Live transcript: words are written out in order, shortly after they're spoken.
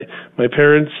My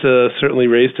parents certainly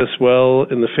raised us well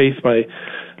in the faith. I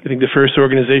think the first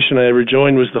organization I ever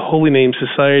joined was the Holy Name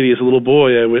Society. As a little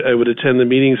boy, I would attend the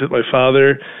meetings with my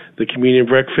father, the communion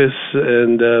breakfasts,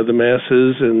 and the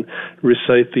masses, and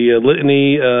recite the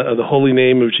litany of the Holy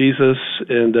Name of Jesus,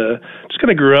 and just kind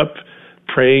of grew up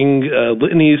praying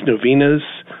litanies, novenas.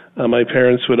 My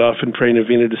parents would often pray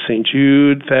novena to St.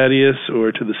 Jude, Thaddeus,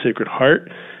 or to the Sacred Heart,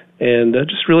 and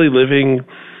just really living.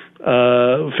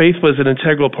 Faith was an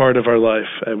integral part of our life,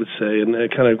 I would say, and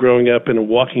kind of growing up in a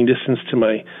walking distance to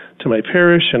my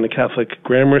parish and a Catholic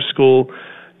grammar school,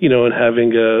 and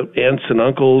having aunts and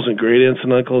uncles and great aunts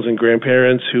and uncles and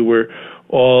grandparents who were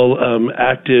all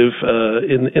active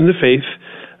in the faith.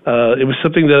 It was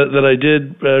something that I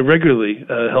did regularly,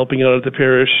 helping out at the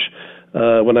parish.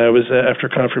 When I was after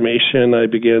confirmation, I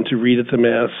began to read at the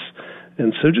Mass,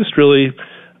 and so just really,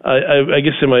 I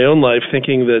guess in my own life,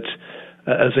 thinking that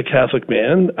as a Catholic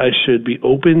man, I should be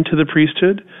open to the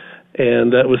priesthood,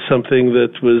 and that was something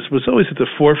that was always at the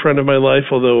forefront of my life,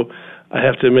 although I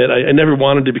have to admit, I never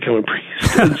wanted to become a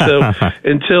priest.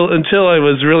 And so until I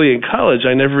was really in college,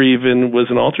 I never even was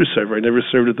an altar server. I never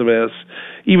served at the Mass,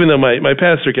 even though my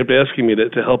pastor kept asking me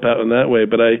to help out in that way.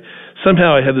 But I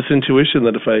had this intuition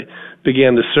that if I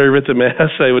began to serve at the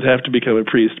Mass, I would have to become a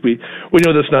priest. We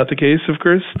know that's not the case, of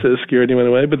course, to scare anyone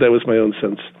away, but that was my own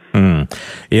sense.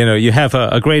 You have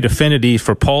a great affinity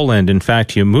for Poland. In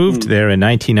fact, you moved there in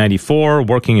 1994,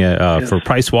 working for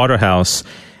Price Waterhouse.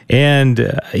 And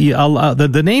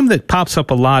the name that pops up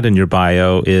a lot in your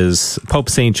bio is Pope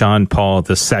St. John Paul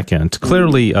II.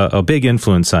 Clearly a big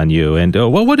influence on you. And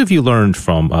what have you learned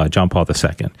from John Paul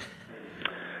II?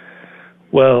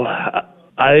 Well,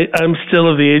 I'm still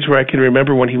of the age where I can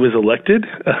remember when he was elected.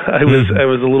 I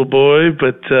was a little boy,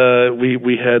 but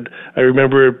we had. I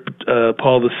remember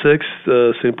Paul VI,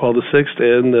 St. Paul VI,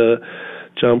 and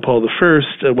John Paul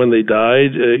I when they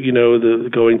died.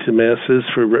 Going to masses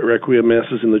for requiem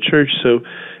masses in the church. So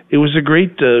it was a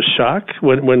great shock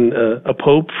when a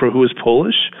pope who was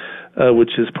Polish,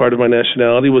 which is part of my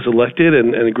nationality, was elected,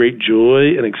 and a great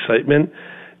joy and excitement.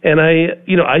 And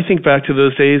I think back to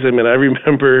those days. I mean, I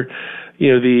remember.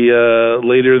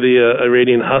 The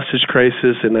Iranian hostage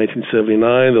crisis in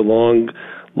 1979, the long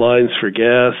lines for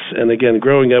gas, and again,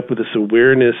 growing up with this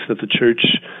awareness that the church,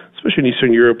 especially in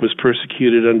Eastern Europe, was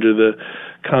persecuted under the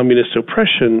communist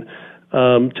oppression,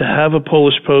 to have a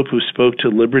Polish pope who spoke to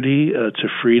liberty, to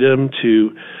freedom, to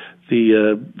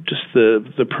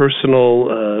the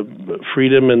personal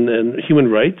freedom and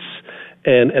human rights,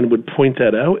 and would point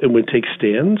that out and would take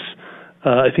stands.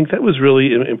 I think that was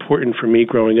really important for me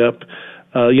growing up.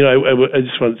 I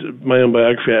just wanted my own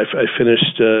biography. I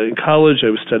finished in college.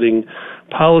 I was studying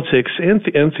politics and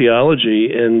theology,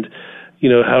 and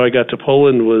how I got to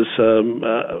Poland was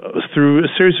through a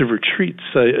series of retreats.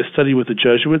 I studied with the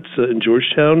Jesuits in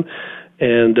Georgetown,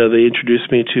 and they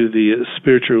introduced me to the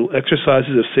spiritual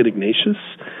exercises of St. Ignatius.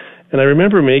 And I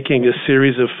remember making a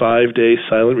series of 5-day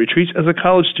silent retreats as a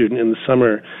college student in the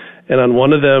summer. And on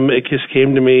one of them, it just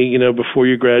came to me,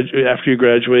 after you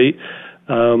graduate.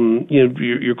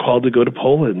 You're called to go to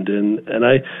Poland, and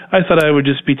I thought I would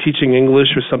just be teaching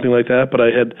English or something like that, but I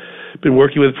had been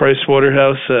working with Price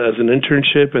Waterhouse as an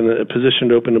internship and a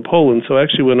position open in Poland, so I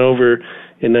actually went over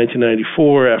in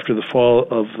 1994 after the fall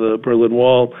of the Berlin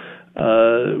Wall.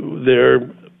 There,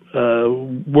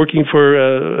 working for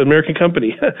an American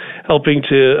company, helping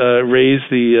to raise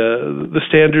the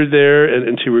standard there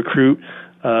and to recruit.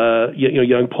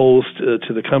 Young Poles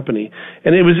to the company.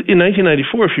 And it was in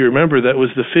 1994, if you remember, that was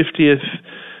the 50th,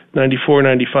 94,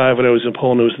 95, when I was in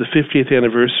Poland, it was the 50th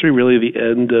anniversary, really the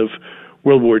end of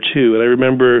World War II. And I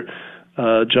remember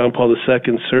John Paul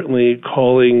II certainly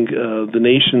calling the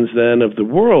nations then of the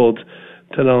world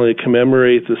to not only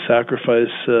commemorate the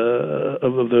sacrifice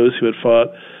of those who had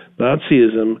fought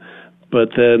Nazism,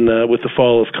 but then with the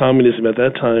fall of communism at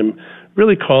that time,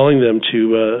 really calling them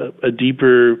to a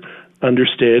deeper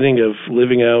understanding of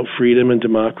living out freedom and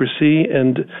democracy,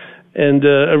 and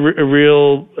a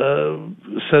real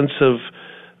sense of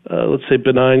let's say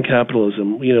benign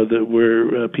capitalism. That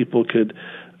where people could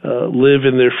live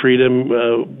in their freedom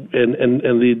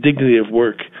and the dignity of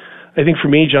work. I think for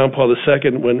me, John Paul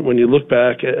II, when you look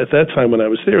back at that time when I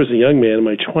was there as a young man in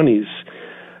my 20s,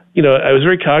 I was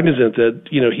very cognizant that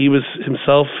he was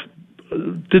himself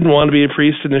didn't want to be a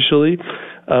priest initially.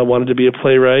 Wanted to be a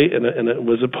playwright and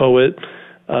was a poet.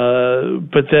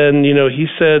 But then, he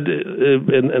said,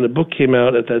 and a book came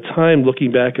out at that time,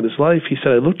 looking back at his life, he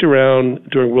said, I looked around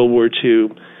during World War II,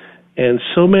 and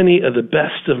so many of the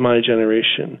best of my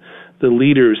generation, the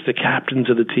leaders, the captains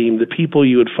of the team, the people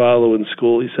you would follow in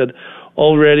school, he said,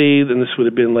 already, then this would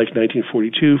have been like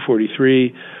 1942,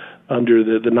 43, under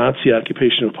the Nazi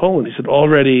occupation of Poland. He said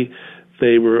already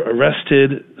they were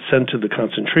arrested, sent to the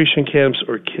concentration camps,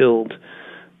 or killed.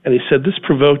 And he said this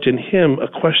provoked in him a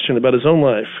question about his own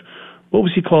life. What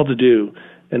was he called to do,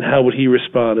 and how would he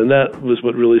respond? And that was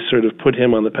what really sort of put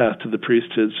him on the path to the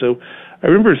priesthood. So I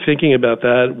remember thinking about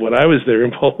that when I was there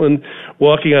in Poland,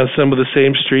 walking on some of the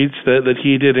same streets that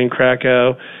he did in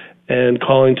Krakow, and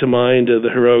calling to mind the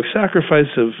heroic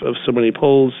sacrifice of so many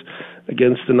Poles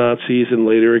against the Nazis and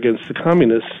later against the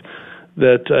communists,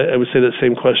 that I would say that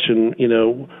same question,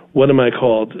 what am I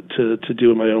called to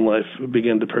do in my own life,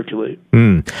 began to percolate.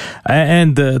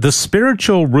 And the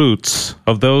spiritual roots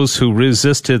of those who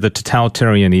resisted the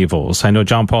totalitarian evils. I know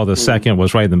John Paul II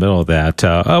was right in the middle of that.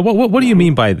 What do you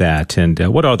mean by that, and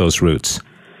what are those roots?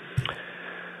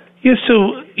 Yeah,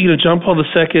 so, John Paul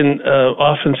II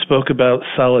often spoke about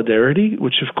solidarity,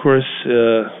 which, of course,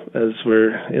 as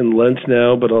we're in Lent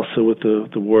now, but also with the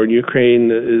war in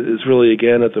Ukraine, is really,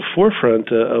 again, at the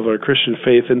forefront of our Christian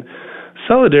faith. And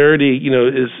solidarity,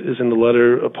 is in the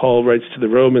letter Paul writes to the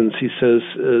Romans. He says,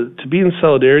 to be in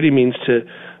solidarity means to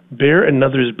bear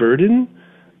another's burden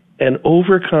and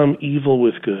overcome evil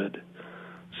with good.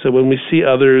 So when we see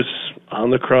others on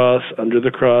the cross, under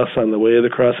the cross, on the way of the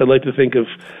cross, I'd like to think of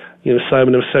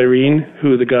Simon of Cyrene,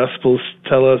 who the Gospels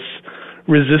tell us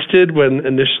resisted when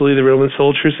initially the Roman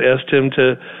soldiers asked him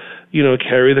to,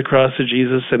 carry the cross of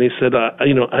Jesus, and he said,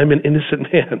 I'm an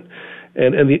innocent man.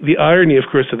 And the irony, of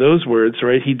course, of those words,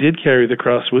 right? He did carry the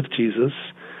cross with Jesus,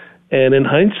 and in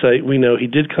hindsight, we know he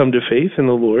did come to faith in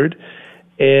the Lord.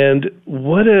 And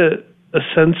what a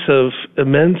sense of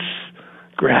immense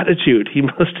gratitude he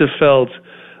must have felt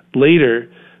later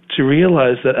to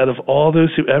realize that out of all those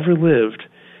who ever lived,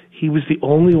 he was the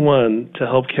only one to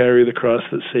help carry the cross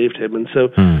that saved him. And so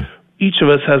each of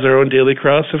us has our own daily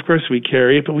cross. Of course, we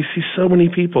carry it, but we see so many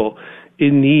people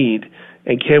in need.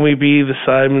 And can we be the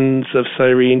Simons of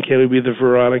Cyrene? Can we be the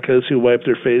Veronicas who wipe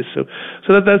their face? So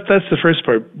that's the first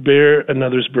part, bear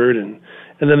another's burden.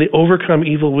 And then they overcome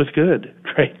evil with good,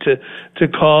 right? To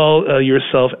call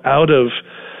yourself out of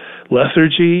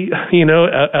lethargy,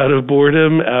 out of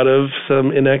boredom, out of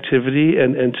some inactivity,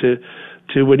 and to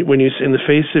when you in the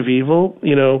face of evil,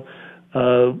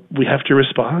 we have to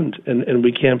respond, and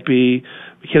we can't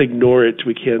ignore it.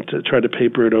 We can't try to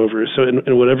paper it over. So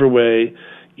in whatever way,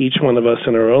 each one of us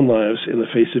in our own lives, in the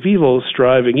face of evil,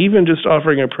 striving, even just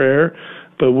offering a prayer,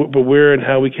 but where and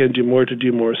how we can do more to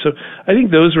do more. So I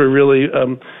think those were really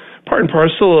part and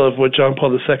parcel of what John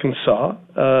Paul II saw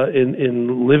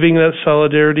in living that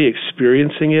solidarity,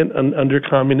 experiencing it under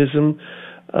communism.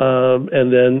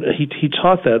 And then he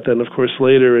taught that then, of course,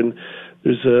 later. And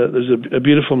there's a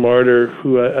beautiful martyr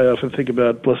who I often think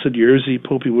about, Blessed Jerzy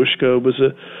Popiełuszko, was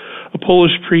a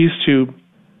Polish priest who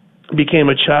became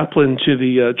a chaplain to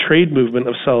the trade movement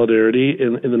of solidarity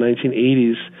in the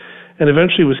 1980s, and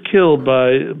eventually was killed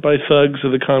by thugs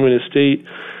of the communist state,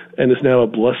 and is now a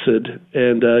blessed.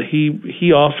 And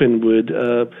he often would.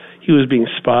 He was being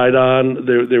spied on.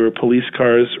 There were police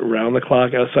cars around the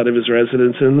clock outside of his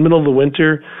residence. And in the middle of the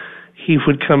winter, he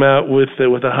would come out with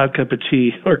a hot cup of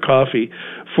tea or coffee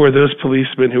for those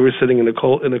policemen who were sitting in a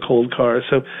cold car.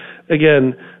 So,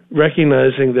 again,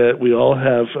 recognizing that we all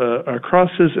have our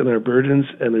crosses and our burdens,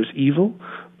 and there's evil,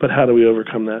 but how do we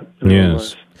overcome that in our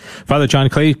lives? Father John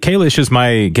Kalish is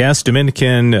my guest,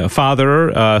 Dominican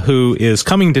father, who is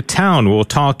coming to town. We'll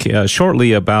talk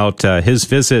shortly about his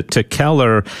visit to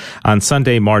Keller on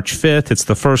Sunday, March 5th. It's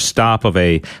the first stop of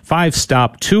a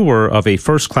 5-stop tour of a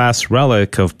first-class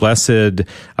relic of Blessed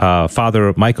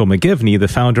Father Michael McGivney, the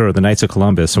founder of the Knights of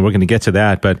Columbus, and we're going to get to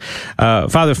that. But,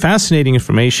 Father, fascinating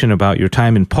information about your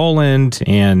time in Poland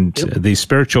and the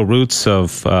spiritual roots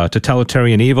of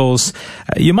totalitarian evils.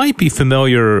 You might be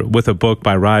familiar with a book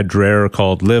by Rod Dreher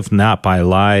called Live Not by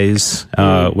Lies,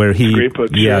 where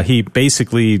he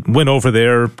basically went over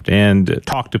there and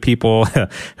talked to people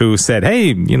who said,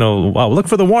 hey, look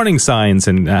for the warning signs,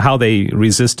 and how they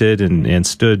resisted and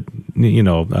stood,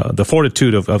 the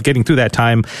fortitude of getting through that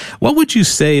time. What would you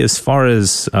say as far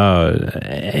as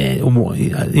in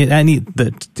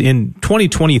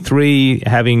 2023,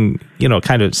 having,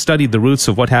 kind of studied the roots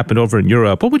of what happened over in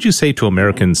Europe, what would you say to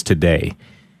Americans today?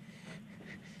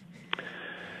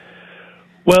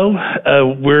 Well,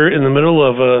 we're in the middle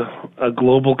of a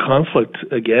global conflict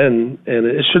again, and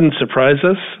it shouldn't surprise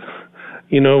us.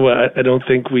 I don't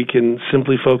think we can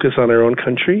simply focus on our own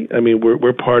country. I mean,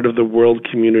 we're part of the world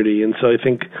community, and so I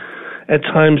think at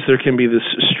times there can be this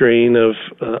strain of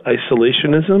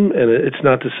isolationism, and it's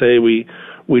not to say we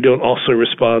don't also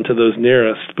respond to those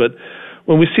nearest, but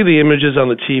when we see the images on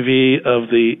the TV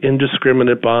of the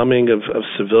indiscriminate bombing of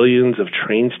civilians, of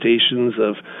train stations,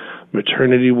 of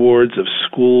maternity wards, of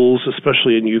schools,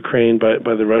 especially in Ukraine by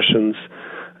the Russians,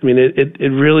 I mean,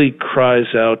 it really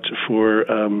cries out for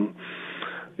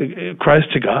cries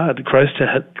to God, cries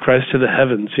to the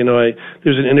heavens. You know,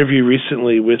 there's an interview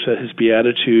recently with His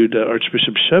Beatitude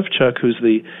Archbishop Shevchuk, who's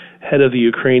the head of the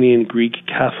Ukrainian Greek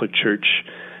Catholic Church,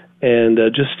 and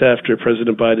just after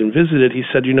President Biden visited, he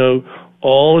said, you know,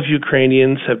 all of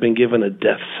Ukrainians have been given a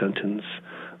death sentence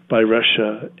by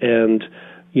Russia, and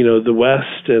you know, the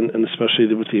West, and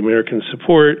especially with the American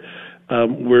support,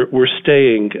 we're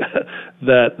staying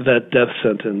that death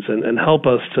sentence and help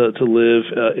us to live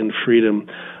in freedom.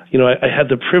 You know, I had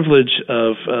the privilege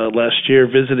of last year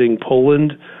visiting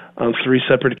Poland on 3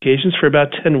 separate occasions for about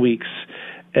 10 weeks,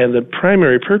 and the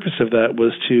primary purpose of that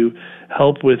was to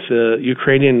help with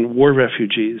Ukrainian war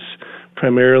refugees,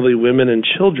 primarily women and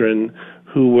children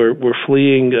who were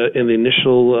fleeing in the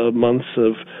initial months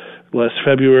of last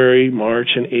February,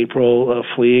 March, and April,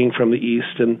 fleeing from the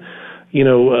east. And you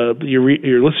know,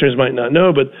 your listeners might not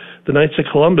know, but the Knights of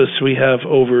Columbus, we have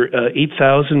over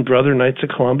 8,000 brother Knights of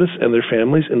Columbus and their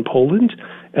families in Poland,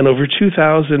 and over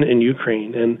 2,000 in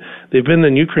Ukraine. And they've been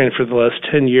in Ukraine for the last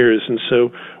 10 years. And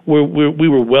so we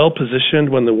were well positioned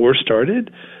when the war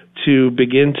started to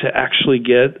begin to actually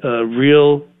get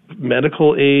real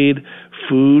medical aid,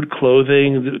 food,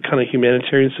 clothing, kind of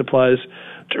humanitarian supplies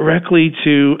directly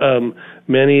to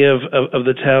many of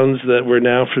the towns that we're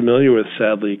now familiar with,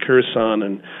 sadly, Kherson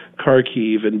and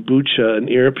Kharkiv and Bucha and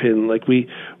Irpin. Like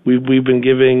we've been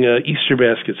giving Easter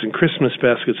baskets and Christmas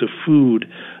baskets of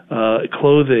food,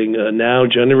 clothing, now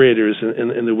generators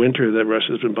in the winter that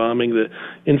Russia's been bombing the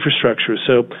infrastructure.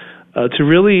 So to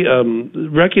really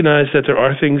recognize that there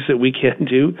are things that we can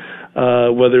do,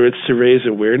 whether it's to raise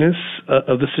awareness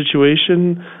of the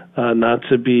situation, not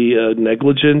to be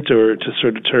negligent or to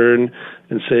sort of turn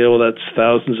and say, oh, that's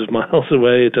thousands of miles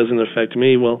away, it doesn't affect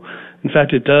me. Well, in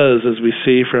fact, it does, as we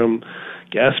see from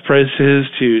gas prices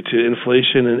to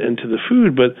inflation and to the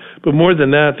food. But more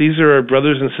than that, these are our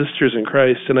brothers and sisters in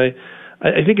Christ. And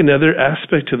I think another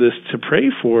aspect to this to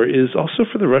pray for is also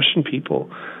for the Russian people.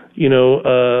 You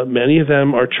know, many of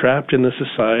them are trapped in a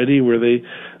society where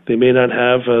they may not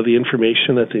have the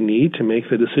information that they need to make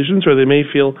the decisions, or they may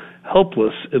feel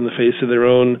helpless in the face of their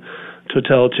own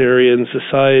totalitarian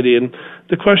society. And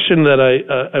the question that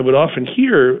I would often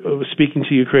hear speaking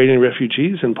to Ukrainian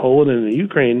refugees in Poland and in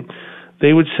Ukraine,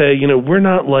 they would say, you know, we're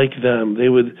not like them. They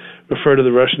would refer to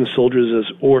the Russian soldiers as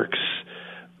orcs.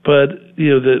 But,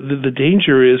 you know, the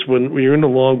danger is when you're in a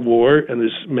long war and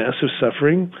there's massive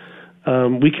suffering,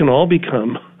 we can all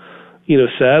become, you know,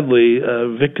 sadly,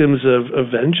 victims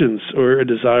of vengeance or a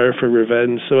desire for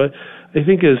revenge. So I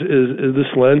think as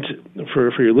this Lent,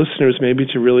 for your listeners, maybe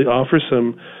to really offer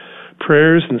some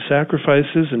prayers and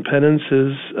sacrifices and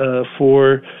penances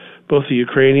for both the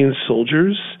Ukrainian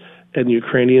soldiers and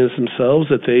Ukrainians themselves,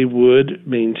 that they would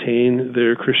maintain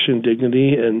their Christian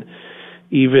dignity and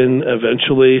even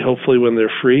eventually, hopefully when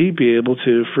they're free, be able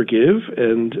to forgive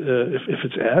and if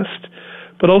it's asked.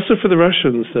 But also for the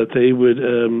Russians, that they would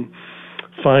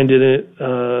find in it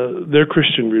their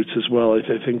Christian roots as well.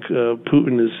 I think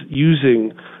Putin is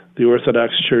using the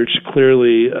Orthodox Church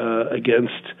clearly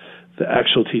against the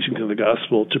actual teachings of the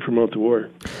gospel to promote the war.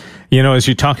 You know, as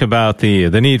you talk about the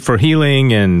need for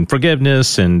healing and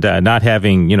forgiveness and not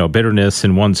having, you know, bitterness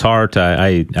in one's heart,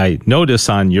 I notice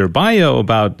on your bio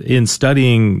about in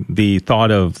studying the thought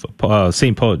of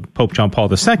St. Pope John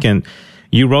Paul II,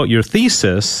 you wrote your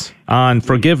thesis on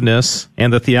forgiveness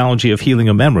and the theology of healing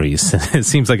of memories. It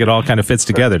seems like it all kind of fits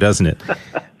together, doesn't it?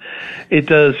 It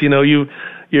does. You know,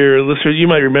 your listeners, you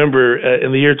might remember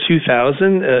in the year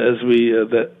 2000, as we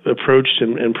that approached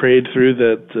and prayed through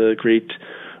that great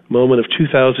moment of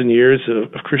 2,000 years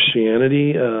of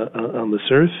Christianity on this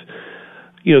earth.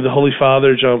 You know, the Holy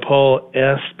Father, John Paul,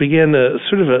 began a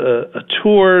sort of a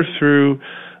tour through,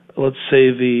 let's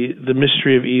say, the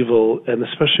mystery of evil, and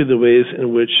especially the ways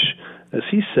in which, as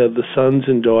he said, the sons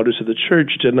and daughters of the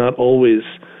church did not always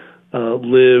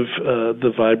live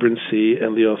the vibrancy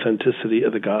and the authenticity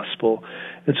of the gospel.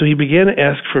 And so he began to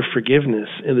ask for forgiveness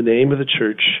in the name of the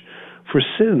church for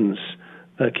sins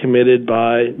committed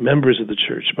by members of the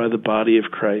church, by the body of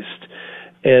Christ.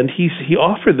 And he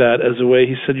offered that as a way.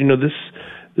 He said, you know, this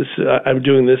I'm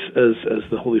doing this as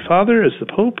the Holy Father, as the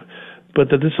Pope, but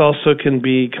that this also can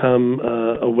become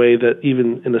a way that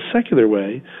even in a secular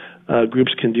way,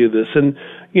 groups can do this. And,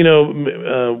 you know,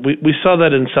 we saw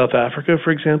that in South Africa,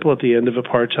 for example, at the end of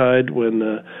apartheid, when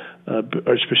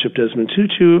Archbishop Desmond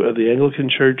Tutu of the Anglican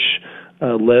Church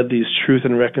led these Truth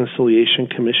and Reconciliation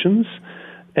Commissions.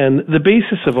 And the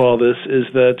basis of all this is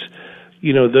that,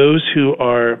 those who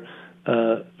are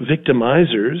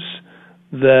victimizers,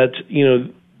 that,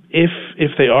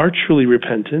 if they are truly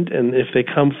repentant and if they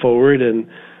come forward and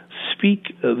speak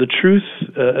the truth,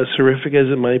 as horrific as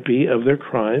it might be, of their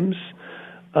crimes,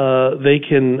 they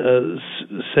can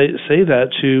say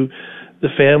that to the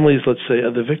families, let's say,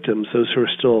 of the victims, those who are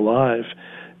still alive.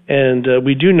 And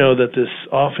we do know that this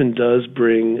often does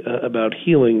bring about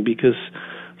healing, because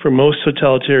for most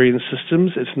totalitarian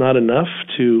systems, it's not enough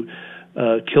to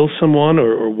kill someone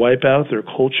or wipe out their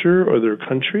culture or their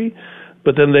country,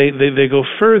 but then they go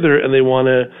further and they want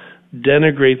to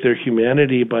denigrate their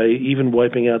humanity by even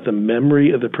wiping out the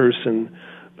memory of the person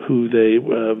who they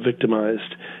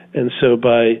victimized. And so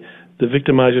by the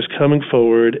victimizers coming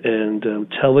forward and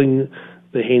telling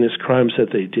the heinous crimes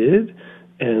that they did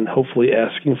and hopefully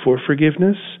asking for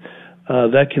forgiveness,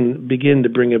 that can begin to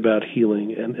bring about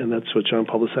healing, and that's what John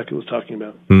Paul II was talking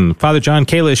about. Father John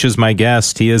Kalish is my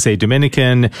guest. He is a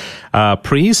Dominican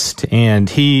priest, and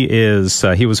he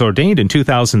was ordained in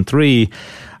 2003.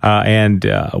 And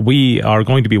we are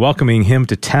going to be welcoming him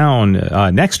to town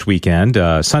next weekend.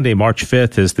 Sunday, March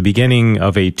 5th, is the beginning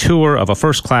of a tour of a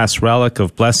first-class relic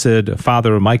of Blessed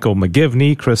Father Michael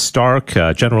McGivney. Chris Stark,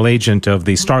 general agent of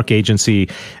the Stark Agency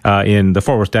in the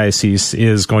Fort Worth Diocese,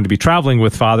 is going to be traveling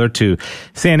with Father to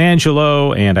San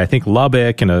Angelo and I think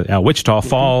Lubbock and Wichita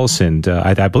Falls. And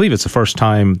I believe it's the first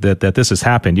time that this has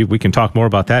happened. We can talk more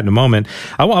about that in a moment.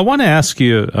 I want to ask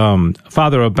you,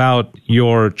 Father, about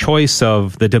your choice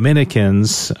of the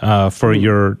Dominicans for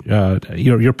your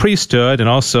priesthood, and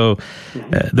also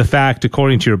the fact,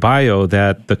 according to your bio,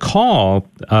 that the call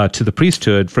to the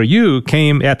priesthood for you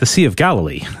came at the Sea of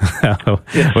Galilee,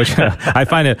 which I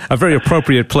find a very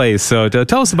appropriate place. So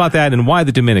tell us about that and why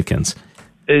the Dominicans.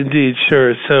 Indeed,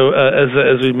 sure. So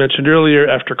as we mentioned earlier,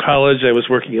 after college, I was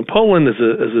working in Poland as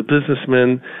a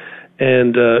businessman,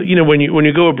 and when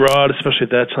you go abroad, especially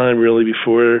at that time, really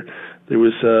before there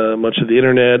was much of the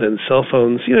internet and cell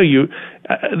phones,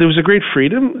 there was a great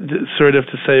freedom sort of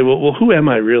to say, well, who am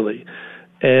I really?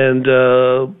 And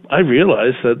I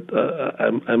realized that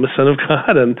I'm a son of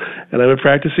God and I'm a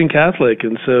practicing Catholic.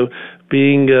 And so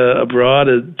being abroad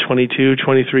at 22,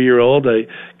 23-year-old, I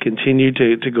continued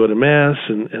to go to Mass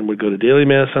and would go to daily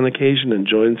Mass on occasion and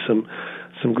join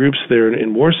some groups there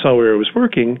in Warsaw where I was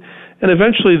working. And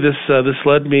eventually this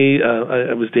led me,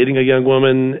 I was dating a young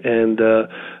woman, and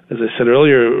as I said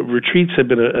earlier, retreats have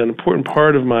been an important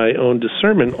part of my own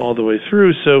discernment all the way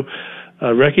through. So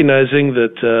recognizing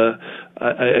that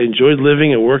I enjoyed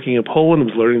living and working in Poland,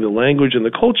 was learning the language and the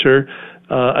culture,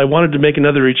 I wanted to make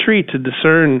another retreat to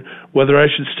discern whether I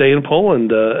should stay in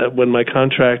Poland when my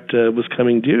contract was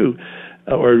coming due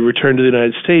or return to the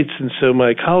United States. And so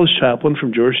my college chaplain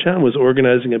from Georgetown was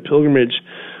organizing a pilgrimage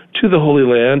to the Holy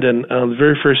Land, and on the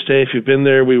very first day, if you've been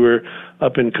there, we were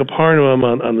up in Capernaum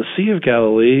on the Sea of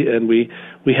Galilee, and we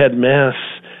had Mass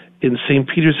in St.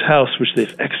 Peter's House, which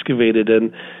they've excavated,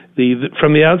 and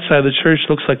from the outside, the church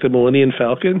looks like the Millennium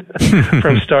Falcon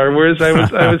from Star Wars, I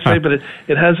would say, but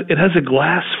it has a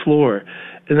glass floor.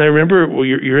 And I remember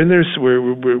you're in there, so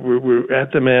we're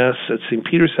at the Mass at St.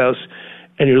 Peter's House,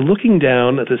 and you're looking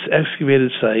down at this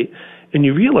excavated site, and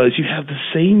you realize you have the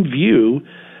same view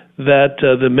that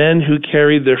the men who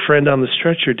carried their friend on the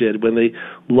stretcher did when they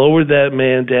lowered that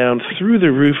man down through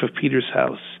the roof of Peter's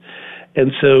house.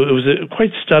 And so it was quite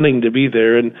stunning to be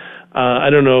there. And I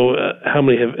don't know how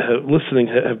many listening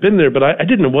have been there, but I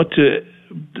didn't know what to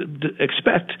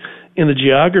expect in the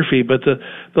geography. But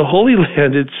the Holy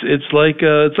Land, it's like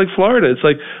Florida. It's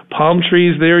like palm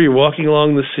trees there. You're walking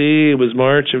along the sea. It was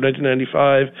March of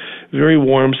 1995, very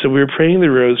warm. So we were praying the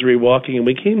Rosary, walking, and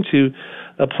we came to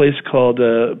a place called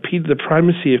the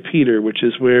Primacy of Peter, which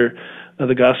is where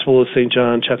the Gospel of St.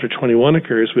 John, chapter 21,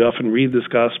 occurs. We often read this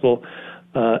Gospel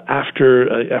after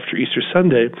Easter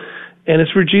Sunday, and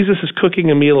it's where Jesus is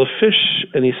cooking a meal of fish,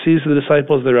 and he sees the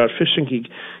disciples. They're out fishing.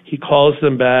 He calls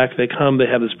them back. They come. They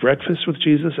have this breakfast with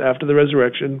Jesus after the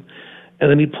resurrection,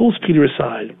 and then he pulls Peter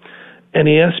aside, and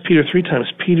he asks Peter 3 times,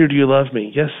 "Peter, do you love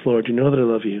me?" "Yes, Lord, you know that I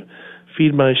love you."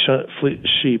 "Feed my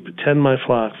sheep, tend my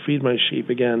flock, feed my sheep."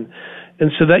 Again.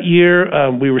 And so that year,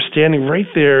 we were standing right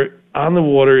there on the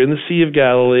water in the Sea of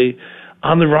Galilee,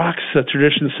 on the rocks that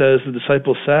tradition says the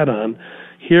disciples sat on,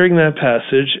 hearing that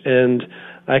passage. And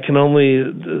I can only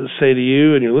say to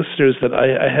you and your listeners that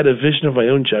I had a vision of my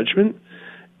own judgment.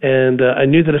 And I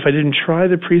knew that if I didn't try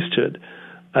the priesthood,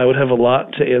 I would have a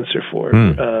lot to answer for.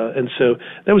 And so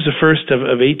that was the first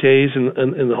of 8 days in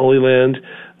the Holy Land.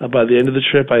 By the end of the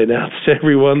trip, I announced to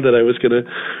everyone that I was going to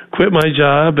quit my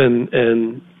job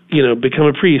and become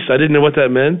a priest. I didn't know what that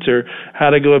meant or how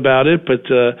to go about it, but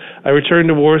I returned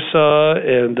to Warsaw,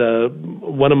 and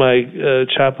one of my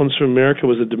chaplains from America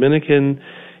was a Dominican.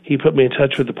 He put me in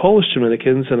touch with the Polish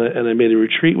Dominicans, and I made a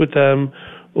retreat with them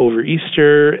over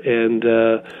Easter, and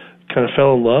kind of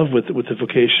fell in love with the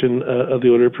vocation of the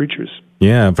Order of Preachers.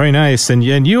 Yeah, very nice. And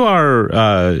you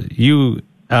are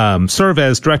serve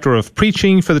as director of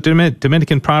preaching for the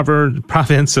Dominican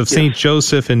province of St.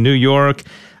 Joseph in New York.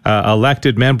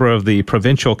 Elected member of the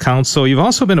Provincial Council. You've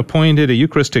also been appointed a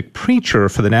Eucharistic preacher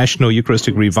for the National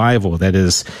Eucharistic Revival that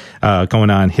is going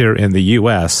on here in the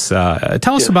U.S.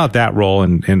 Tell us about that role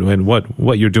and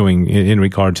what you're doing in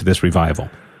regard to this revival.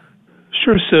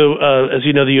 Sure. So, as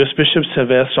you know, the U.S. bishops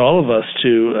have asked all of us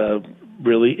to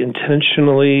really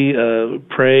intentionally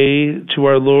pray to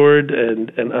our Lord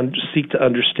and seek to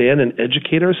understand and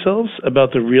educate ourselves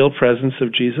about the real presence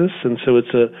of Jesus. And so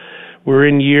we're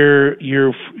in year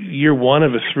one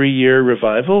of a 3-year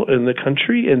revival in the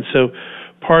country, and so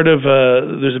part of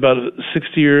there's about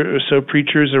 60 or so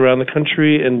preachers around the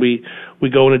country, and we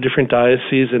go into different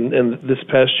dioceses, and this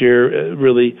past year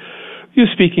really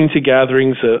speaking to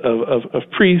gatherings of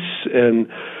priests and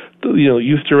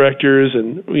youth directors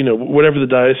and whatever the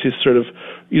diocese sort of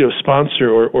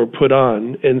sponsor or put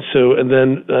on, and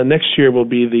then next year will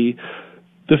be the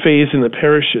phase in the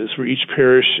parishes where each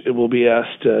parish will be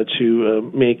asked to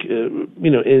make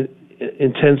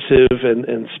intensive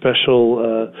and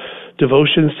special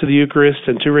devotions to the Eucharist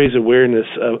and to raise awareness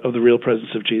of the real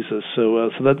presence of Jesus.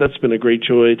 So that's been a great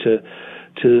joy to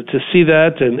see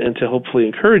that and to hopefully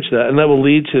encourage that, and that will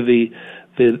lead to the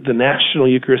National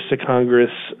Eucharistic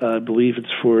Congress. I believe it's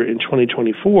in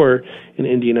 2024 in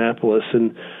Indianapolis.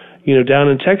 And down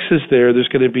in Texas there's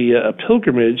going to be a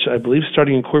pilgrimage, I believe,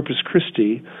 starting in Corpus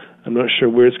Christi. I'm not sure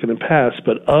where it's going to pass,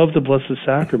 but of the Blessed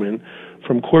Sacrament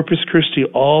from Corpus Christi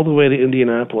all the way to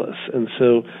Indianapolis. And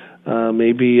so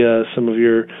maybe some of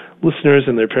your listeners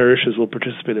and their parishes will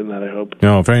participate in that, I hope.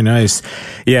 Oh, very nice.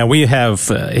 Yeah, we have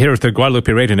here at the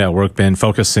Guadalupe Radio Network been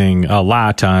focusing a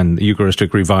lot on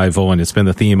Eucharistic revival, and it's been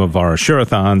the theme of our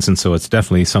Shurathons, and so it's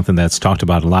definitely something that's talked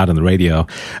about a lot on the radio.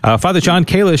 Father John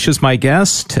Kalish is my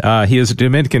guest. He is a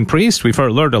Dominican priest. We've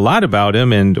learned a lot about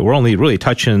him, and we're only really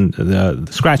scratching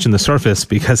the surface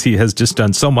because he has just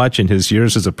done so much in his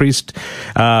years as a priest.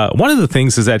 One of the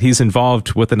things is that he's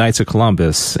involved with the Knights of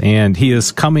Columbus, and he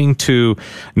is coming to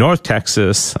North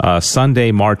Texas,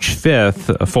 Sunday, March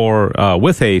 5th,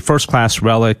 with a first-class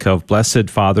relic of Blessed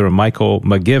Father Michael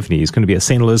McGivney. He's going to be at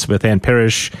St. Elizabeth Ann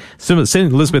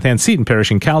Seton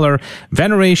Parish in Keller.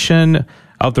 Veneration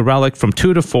of the relic from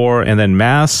 2 to 4, and then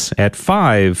Mass at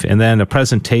 5, and then a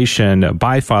presentation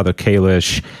by Father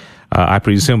Kalish, I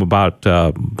presume, about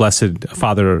Blessed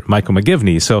Father Michael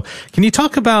McGivney. So can you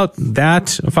talk about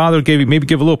that, Father? Maybe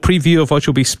give a little preview of what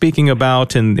you'll be speaking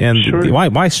about and Sure.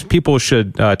 why people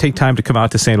should take time to come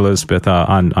out to St. Elizabeth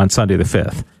on Sunday the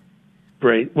 5th.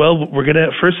 Right. Well, we're going to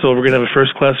have a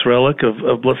first-class relic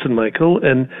of Blessed Michael,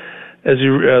 and as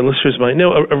your listeners might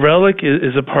know, a relic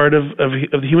is a part of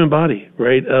the human body,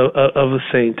 right, of a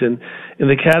saint. And in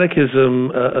the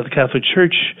Catechism of the Catholic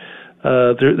Church,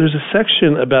 there's a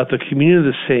section about the communion of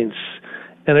the saints,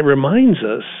 and it reminds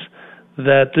us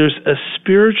that there's a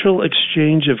spiritual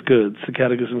exchange of goods, the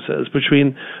Catechism says,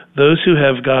 between those who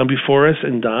have gone before us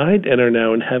and died and are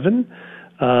now in heaven,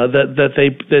 that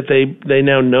they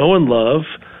now know and love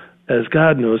as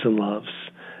God knows and loves.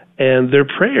 And their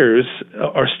prayers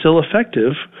are still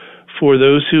effective for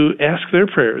those who ask their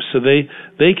prayers. So they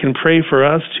can pray for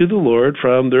us to the Lord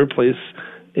from their place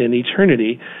in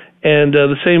eternity. And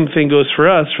the same thing goes for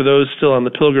us, for those still on the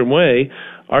pilgrim way.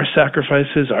 Our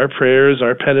sacrifices, our prayers,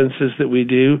 our penances that we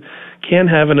do can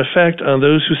have an effect on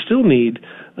those who still need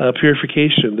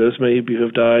purification, those maybe who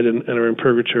have died and are in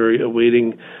purgatory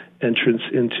awaiting entrance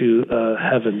into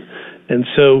heaven. And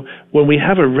so when we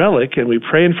have a relic and we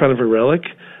pray in front of a relic,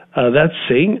 that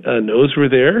saint knows we're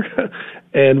there.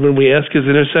 And when we ask his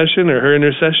intercession or her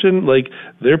intercession,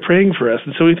 they're praying for us.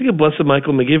 And so we think of Blessed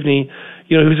Michael McGivney,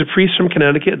 he was a priest from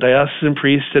Connecticut, diocesan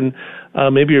priest, and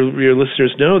maybe your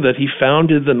listeners know that he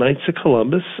founded the Knights of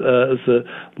Columbus as the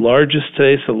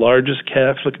largest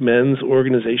Catholic men's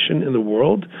organization in the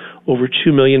world, over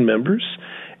 2 million members.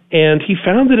 And he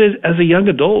founded it as a young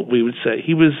adult, we would say.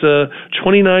 He was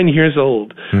 29 years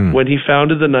old when he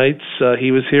founded the Knights.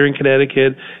 He was here in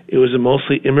Connecticut. It was a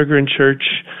mostly immigrant church.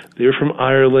 They were from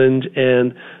Ireland.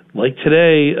 And like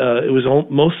today, it was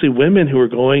mostly women who were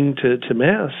going to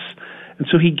Mass. And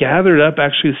so he gathered up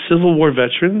actually Civil War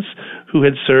veterans who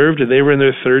had served, and they were in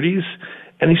their 30s.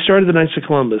 And he started the Knights of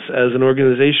Columbus as an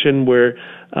organization where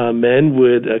men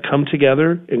would come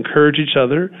together, encourage each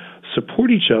other,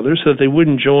 support each other so that they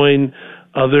wouldn't join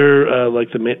other, like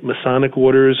the Masonic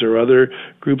orders or other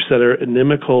groups that are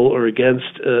inimical or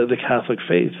against the Catholic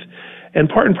faith. And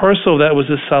part and parcel of that was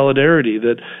this solidarity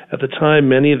that at the time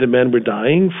many of the men were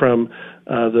dying from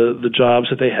the jobs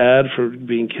that they had for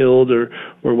being killed or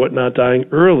whatnot, dying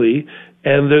early,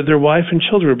 and their wife and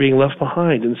children were being left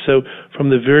behind. And so from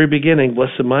the very beginning,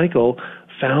 Blessed Michael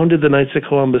founded the Knights of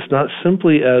Columbus not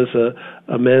simply as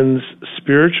a men's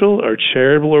spiritual or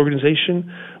charitable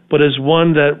organization, but as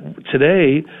one that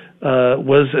today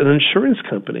was an insurance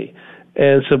company.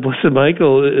 And so Blessed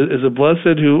Michael is a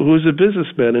blessed who is a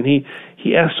businessman, and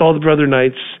he asked all the brother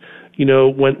knights,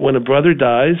 when a brother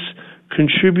dies,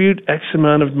 contribute X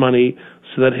amount of money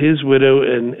so that his widow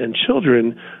and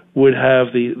children would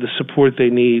have the support they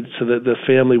need so that the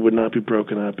family would not be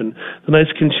broken up. And the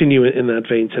Knights continue in that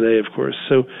vein today, of course.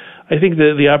 So I think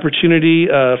the opportunity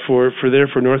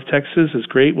for North Texas is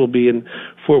great. We'll be in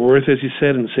Fort Worth, as you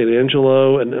said, in St.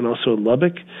 Angelo, and also in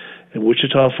Lubbock and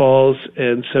Wichita Falls.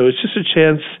 And so it's just a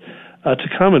chance to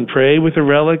come and pray with a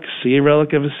relic, see a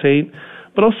relic of a saint,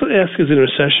 but also ask his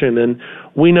intercession. And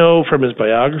we know from his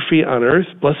biography on earth,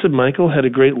 Blessed Michael had a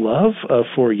great love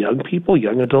for young people,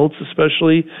 young adults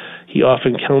especially. He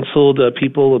often counseled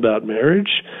people about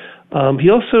marriage. He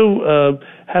also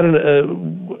had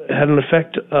an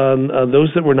effect on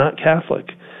those that were not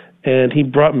Catholic, and he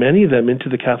brought many of them into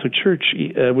the Catholic Church,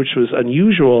 which was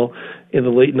unusual in the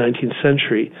late 19th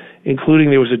century, including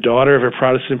there was a daughter of a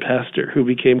Protestant pastor who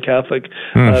became Catholic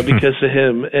because of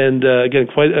him, and again,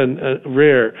 quite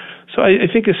rare. So I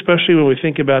think especially when we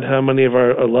think about how many of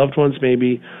our loved ones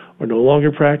maybe are no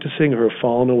longer practicing or have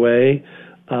fallen away,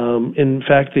 in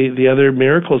fact, the other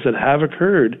miracles that have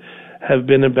occurred have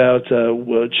been about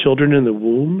children in the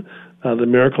womb. The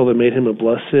miracle that made him a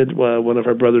blessed, one of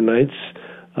our brother knights,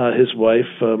 his wife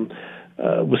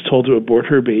was told to abort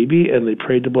her baby, and they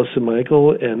prayed to Blessed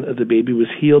Michael, and the baby was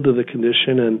healed of the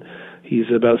condition, and he's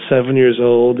about 7 years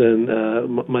old,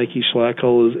 and Mikey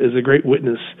Schlackel is a great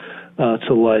witness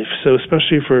to life. So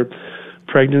especially for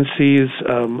pregnancies,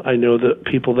 I know that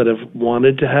people that have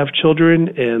wanted to have children,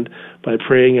 and by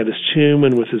praying at his tomb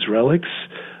and with his relics,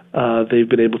 they've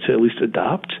been able to at least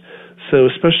adopt. So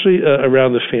especially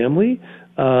around the family,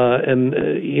 and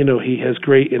he has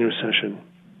great intercession.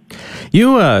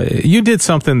 You did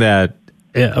something that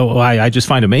I just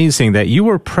find amazing, that you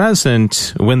were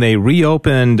present when they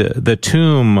reopened the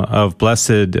tomb of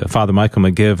Blessed Father Michael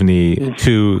McGivney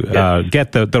to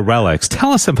get the relics.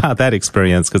 Tell us about that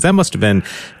experience, because that must have been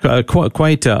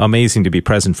quite amazing to be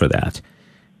present for that.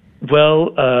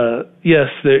 Well, yes,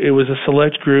 it was a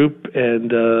select group,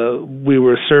 and we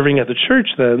were serving at the church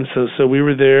then, so we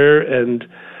were there, and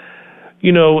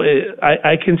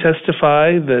I can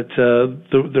testify that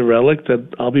the relic that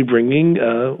I'll be bringing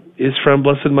is from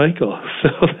Blessed Michael. So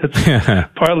that's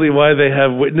partly why they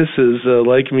have witnesses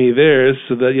like me there,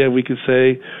 so that we could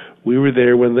say we were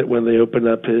there when they opened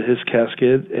up his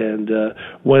casket. And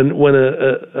when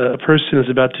a person is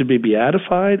about to be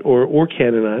beatified or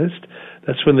canonized,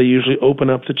 that's when they usually open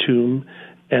up the tomb,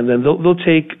 and then they'll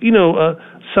take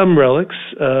some relics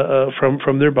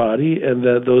from their body, and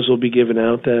those will be given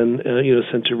out then,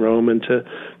 sent to Rome and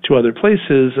to other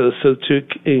places, so to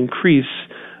increase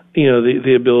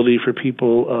the ability for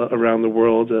people around the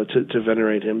world to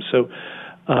venerate him. So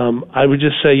I would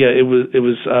just say, it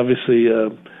was obviously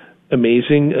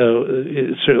amazing.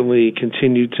 It certainly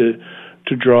continued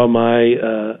to draw my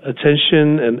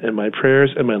attention and my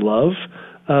prayers and my love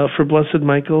for Blessed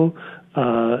Michael.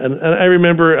 And I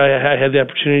remember I had the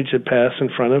opportunity to pass in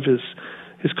front of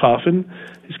his coffin,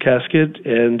 his casket,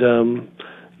 and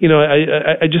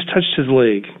I just touched his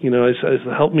leg.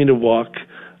 It helped me to walk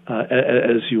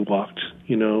as you walked.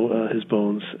 His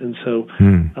bones, and so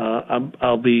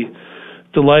I'll be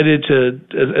delighted to,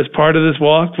 as part of this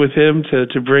walk with him,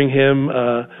 to bring him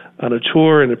on a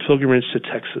tour and a pilgrimage to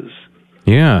Texas.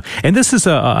 Yeah, and this is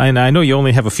and I know you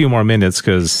only have a few more minutes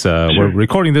because Sure. We're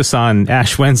recording this on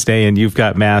Ash Wednesday, and you've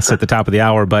got Mass at the top of the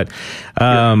hour. But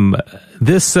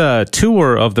this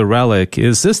tour of the relic,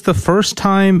 is this the first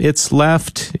time it's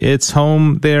left its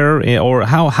home there, or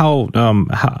how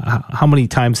many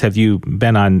times have you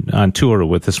been on tour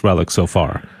with this relic so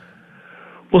far?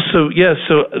 Well, so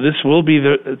this will be,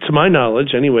 to my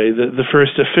knowledge anyway, the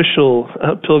first official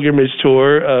pilgrimage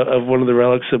tour of one of the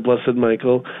relics of Blessed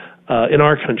Michael in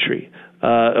our country.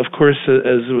 Of course,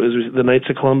 as the Knights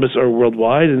of Columbus are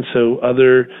worldwide, and so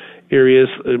other areas,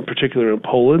 in particular in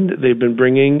Poland, they've been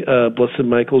bringing Blessed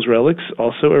Michael's relics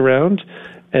also around,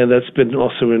 and that's been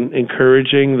also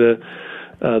encouraging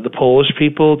the Polish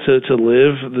people to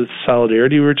live the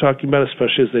solidarity we were talking about,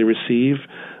 especially as they receive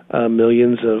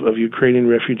millions of Ukrainian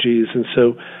refugees. And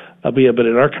so, but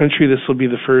in our country, this will be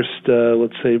the first,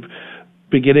 let's say,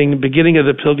 beginning of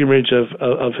the pilgrimage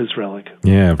of his relic.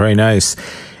 Yeah, very nice.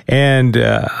 And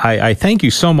I thank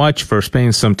you so much for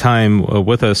spending some time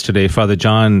with us today, Father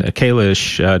John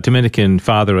Kalish, Dominican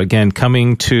Father, again,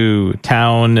 coming to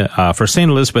town for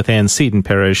St. Elizabeth Ann Seton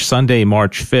Parish, Sunday,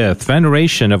 March 5th,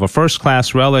 veneration of a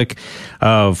first-class relic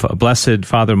of Blessed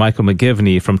Father Michael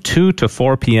McGivney from 2 to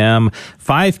 4 p.m.,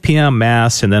 5 p.m.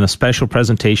 Mass, and then a special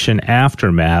presentation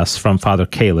after Mass from Father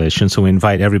Kalish. And so we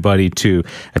invite everybody to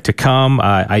come.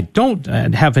 I don't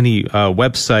have any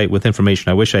website with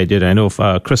information. I wish I did. I know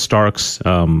Chris Stark's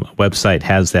website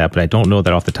has that, but I don't know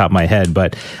that off the top of my head.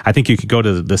 But I think you could go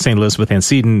to the St. Elizabeth Ann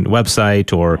Seton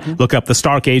website or look up the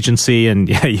Stark Agency, and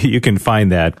you can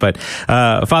find that. But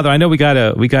Father, I know we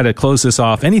gotta close this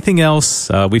off. Anything else?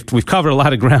 We've covered a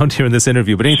lot of ground here in this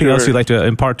interview, but anything else you'd like to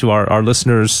impart to our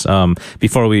listeners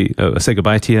before we say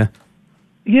goodbye to you?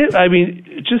 Yeah, I mean,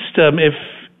 just if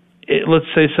let's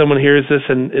say someone hears this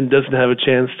and doesn't have a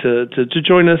chance to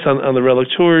join us on the Relic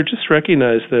Tour, just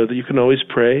recognize, though, that you can always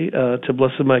pray to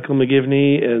Blessed Michael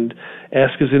McGivney and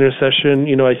ask his intercession.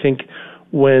 You know, I think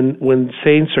when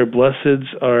saints or blesseds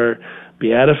are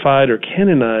beatified or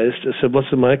canonized, so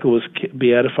Blessed Michael was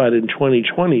beatified in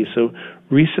 2020, so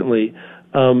recently,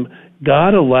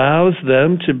 God allows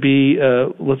them to be,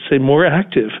 let's say, more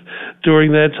active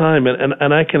during that time.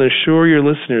 And I can assure your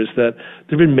listeners that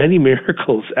there have been many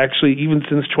miracles, actually, even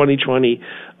since 2020,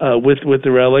 with the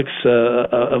relics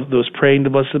of those praying to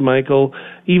Blessed Michael,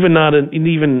 even not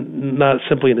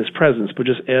simply in his presence, but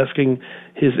just asking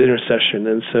his intercession.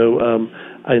 And so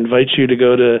I invite you to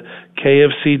go to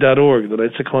kfc.org, the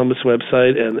Knights of Columbus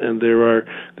website, and there are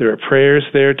prayers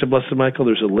there to Blessed Michael.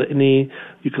 There's a litany.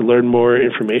 You can learn more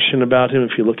information about him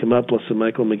if you look him up, Blessed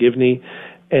Michael McGivney,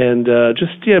 and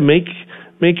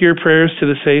make your prayers to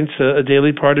the saints a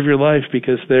daily part of your life,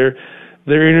 because they're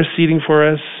interceding for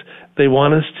us. They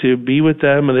want us to be with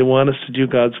them, and they want us to do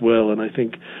God's will. And I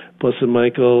think Blessed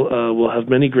Michael will have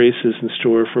many graces in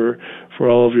store for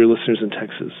all of your listeners in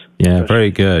Texas. Yeah, very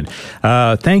good.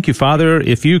 Thank you, Father.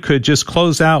 If you could just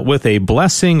close out with a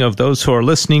blessing of those who are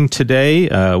listening today,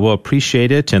 we'll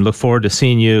appreciate it, and look forward to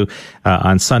seeing you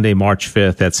on Sunday, March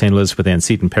 5th at St. Elizabeth Ann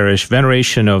Seton Parish.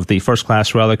 Veneration of the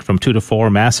first-class relic from 2 to 4,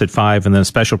 Mass at 5, and then a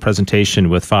special presentation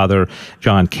with Father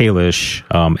John Kalish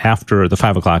after the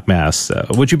 5 o'clock Mass.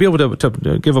 Would you be able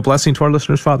to give a blessing to our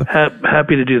listeners, Father?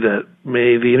 Happy to do that.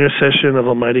 May the intercession of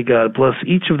Almighty God bless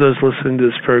each of those listening to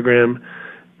this program.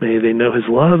 May they know his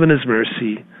love and his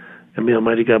mercy, and may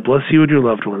Almighty God bless you and your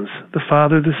loved ones, the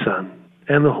Father, the Son,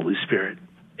 and the Holy Spirit.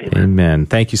 Amen. Amen.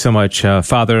 Thank you so much,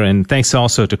 Father, and thanks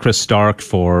also to Chris Stark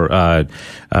for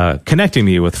connecting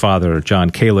me with Father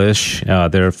John Kalish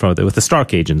with the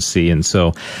Stark Agency. And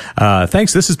so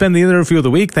thanks. This has been the interview of the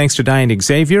week. Thanks to Diane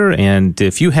Xavier. And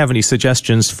if you have any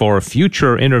suggestions for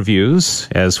future interviews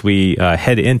as we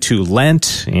head into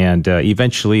Lent and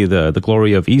eventually the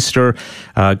glory of Easter,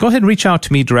 go ahead and reach out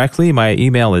to me directly. My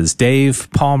email is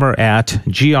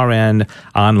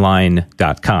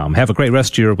davepalmer@grnonline.com. Have a great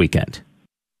rest of your weekend.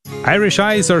 Irish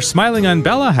Eyes are smiling on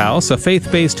Bella House, a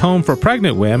faith-based home for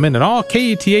pregnant women, and all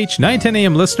KETH 910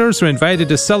 AM listeners are invited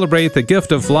to celebrate the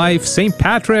gift of life, St.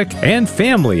 Patrick, and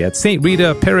family at St.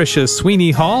 Rita Parish's Sweeney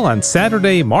Hall on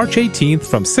Saturday, March 18th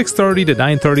from 6:30 to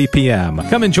 9:30 p.m.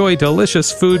 Come enjoy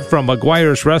delicious food from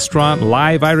McGuire's Restaurant,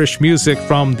 live Irish music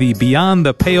from the Beyond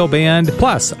the Pale Band,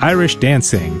 plus Irish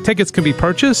dancing. Tickets can be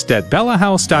purchased at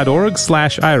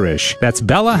bellahouse.org/Irish. That's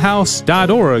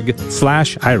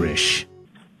bellahouse.org/Irish.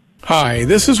 Hi,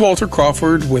 this is Walter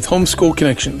Crawford with Homeschool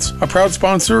Connections, a proud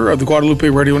sponsor of the Guadalupe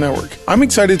Radio Network. I'm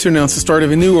excited to announce the start of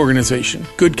a new organization,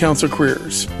 Good Counsel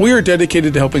Careers. We are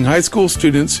dedicated to helping high school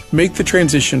students make the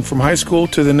transition from high school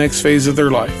to the next phase of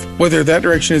their life, whether that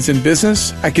direction is in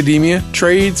business, academia,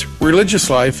 trades,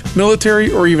 religious life,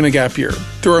 military, or even a gap year.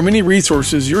 Through our many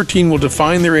resources, your teen will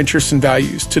define their interests and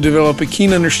values to develop a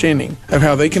keen understanding of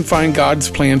how they can find God's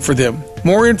plan for them.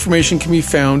 More information can be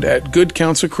found at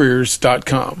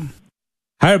goodcounselcareers.com.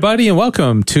 Hi, everybody, and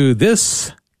welcome to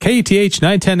this KETH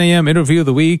 910 AM interview of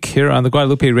the week here on the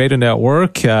Guadalupe Radio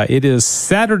Network. It is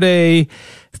Saturday,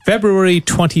 February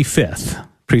 25th,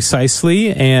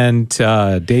 precisely, and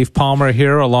Dave Palmer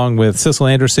here along with Cecil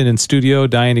Anderson in studio,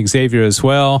 Diane Xavier as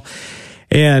well.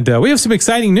 And we have some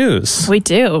exciting news. We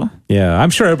do. Yeah, I'm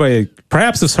sure everybody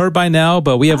perhaps has heard by now,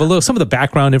 but we have some of the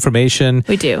background information.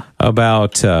 We do.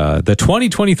 About the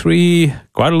 2023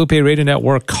 Guadalupe Radio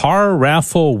Network car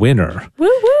raffle winner.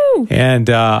 Woo-woo! And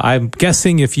I'm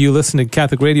guessing if you listen to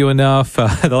Catholic Radio enough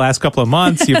the last couple of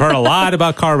months, you've heard a lot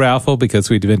about car raffle because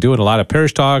we've been doing a lot of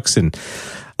parish talks and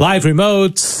live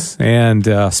remotes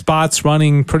and spots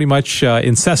running pretty much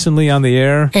incessantly on the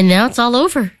air. And now it's all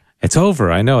over. It's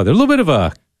over. I know. There's a little bit of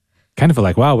a kind of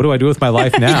like, wow, what do I do with my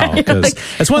life now? Because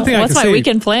that's one thing I can say. What's my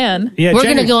weekend plan? Yeah, we're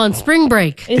going to go on spring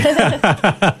break.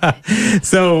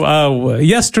 So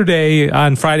yesterday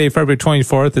on Friday, February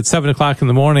 24th at 7 o'clock in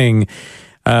the morning,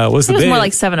 was the It was big, more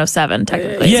like 7:07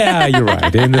 technically. Yeah, you're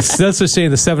right. And let's just say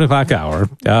the 7 o'clock hour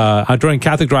during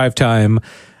Catholic Drive time.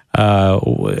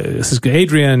 This is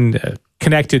Adrian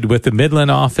connected with the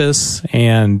Midland office,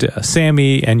 and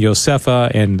Sammy and Josefa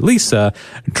and Lisa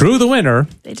drew the winner.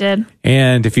 They did.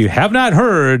 And if you have not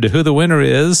heard who the winner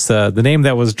is, the name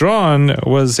that was drawn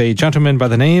was a gentleman by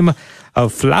the name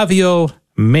of Flavio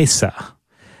Mesa.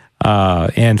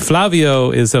 And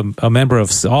Flavio is a member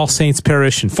of All Saints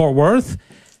Parish in Fort Worth.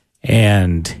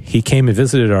 And he came and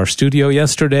visited our studio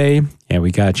yesterday, and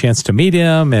we got a chance to meet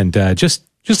him, and just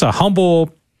a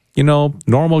humble,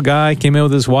 normal guy, came in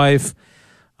with his wife.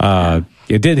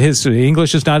 His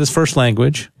English is not his first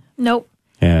language. Nope.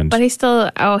 And but he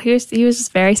was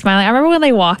just very smiling. I remember when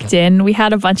they walked in, we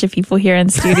had a bunch of people here in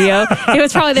studio. They were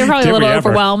probably a little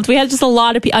overwhelmed. We had just a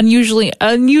lot of unusual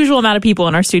amount of people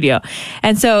in our studio.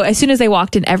 And so as soon as they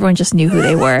walked in, everyone just knew who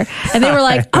they were. And they were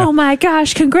like, "Oh my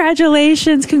gosh,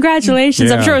 congratulations. Yeah.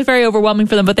 I'm sure it was very overwhelming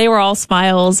for them, but they were all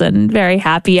smiles and very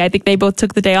happy. I think they both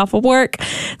took the day off of work.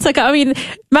 It's like,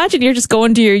 imagine you're just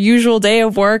going to your usual day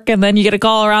of work and then you get a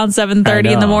call around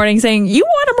 7:30 in the morning saying, "You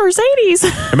want a Mercedes."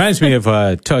 It reminds me of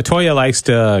Toya likes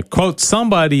to quote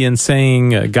somebody in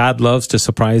saying God loves to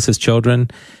surprise his children.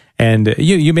 And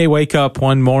you may wake up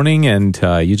one morning and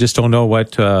you just don't know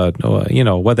what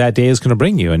that day is going to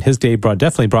bring you. And his day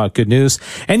definitely brought good news.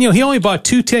 And he only bought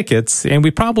 2 tickets, and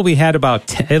we probably had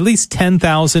about at least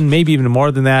 10,000, maybe even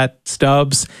more than that,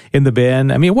 stubs in the bin.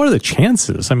 What are the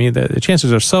chances? The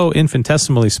chances are so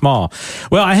infinitesimally small.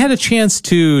 Well, I had a chance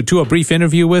to do a brief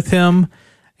interview with him.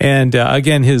 And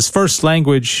again, his first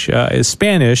language is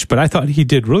Spanish, but I thought he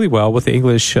did really well with the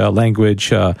English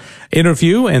language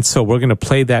interview. And so we're going to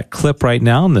play that clip right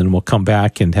now, and then we'll come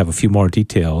back and have a few more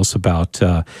details about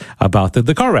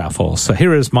the car raffle. So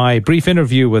here is my brief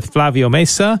interview with Flavio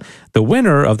Mesa, the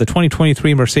winner of the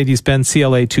 2023 Mercedes-Benz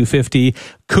CLA 250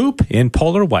 Coupe in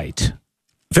Polar White.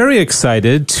 Very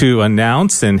excited to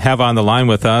announce and have on the line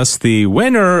with us the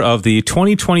winner of the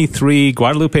 2023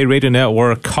 Guadalupe Radio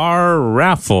Network car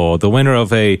raffle, the winner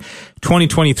of a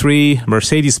 2023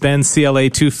 Mercedes-Benz CLA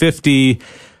 250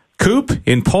 Coupe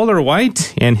in Polar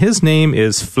White, and his name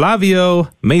is Flavio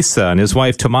Mesa, and his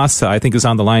wife Tomasa, I think, is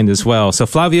on the line as well. So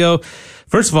Flavio,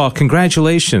 first of all,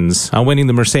 congratulations on winning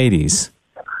the Mercedes.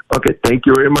 Okay, thank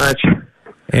you very much.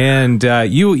 And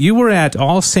you were at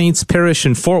All Saints Parish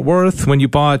in Fort Worth when you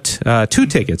bought 2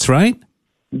 tickets, right?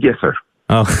 Yes, sir.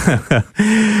 Oh,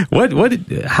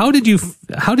 how did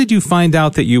you find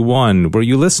out that you won? Were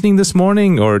you listening this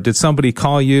morning, or did somebody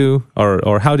call you,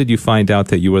 or how did you find out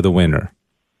that you were the winner?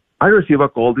 I received a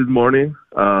call this morning.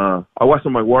 I was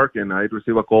on my work, and I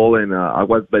received a call, and I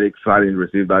was very excited to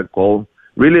receive that call.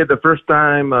 Really, the first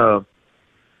time, I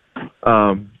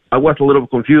was a little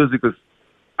confused because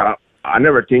I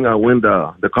never think I win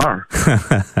the car.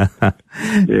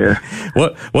 Yeah.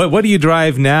 What do you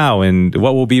drive now, and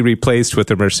what will be replaced with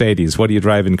the Mercedes? What are you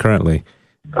driving currently?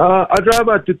 I drive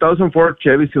a 2004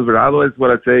 Chevy Silverado. Is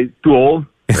what I say. Too old,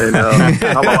 and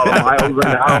have a lot of miles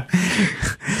right now.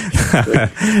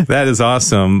 That is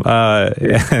awesome.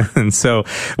 And so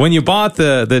when you bought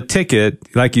the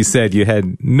ticket, like you said, you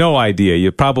had no idea.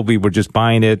 You probably were just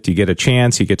buying it. You get a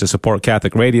chance. You get to support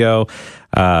Catholic Radio.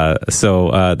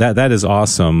 So that is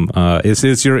awesome.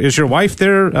 Is your wife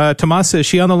there, Tomasa? Is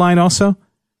she on the line also?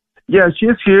 Yeah,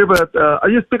 she's here, but I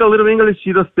just speak a little English.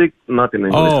 She doesn't speak nothing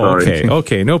English. Oh, sorry.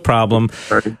 Okay, no problem.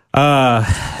 Sorry.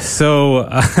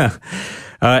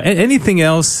 Anything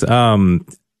else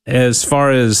as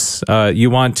far as you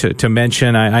want to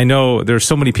mention? I know there's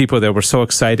so many people that were so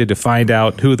excited to find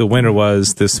out who the winner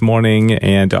was this morning,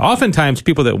 and oftentimes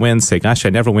people that win say, "Gosh, I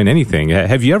never win anything."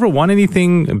 Have you ever won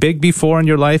anything big before in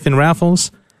your life in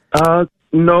raffles?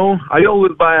 No, I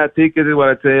always buy a ticket. Is what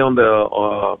I say on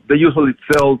the. They usually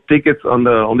sell tickets on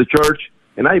the church,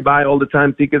 and I buy all the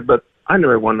time tickets, but I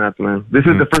never won that, man. This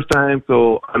is the first time,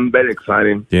 so I'm very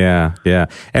excited. Yeah.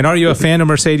 And are you a fan of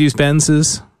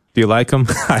Mercedes-Benz's? Do you like them?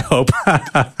 I hope.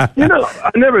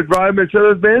 I never drive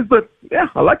Mercedes-Benz, but yeah,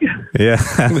 I like it. Yeah.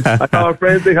 I have our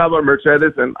friends, they have a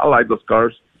Mercedes, and I like those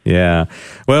cars. Yeah.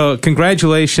 Well,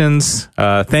 congratulations.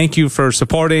 Thank you for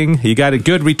supporting. You got a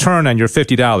good return on your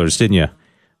 $50, didn't you?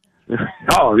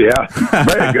 Oh, yeah.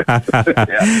 Very good.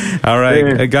 Yeah. All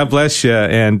right. Yeah. God bless you.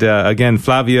 And again,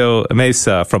 Flavio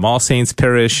Mesa from All Saints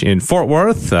Parish in Fort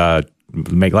Worth,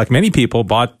 like many people,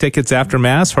 bought tickets after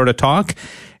Mass, heard a talk,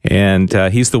 and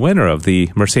he's the winner of the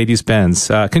Mercedes-Benz.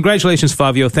 Congratulations,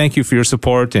 Flavio. Thank you for your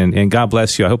support, and God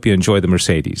bless you. I hope you enjoy the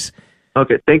Mercedes.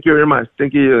 Okay. Thank you very much.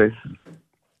 Thank you.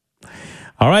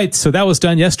 All right, so that was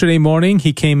done yesterday morning.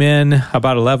 He came in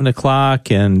about 11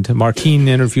 o'clock, and Martine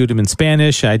interviewed him in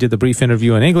Spanish. I did the brief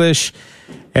interview in English,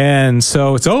 and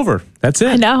so it's over. That's it.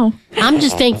 I know. I'm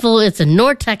just thankful it's a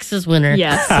North Texas winner.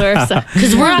 Yes,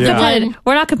 because we're not competitive.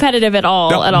 We're not competitive at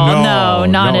all. No, at all. No,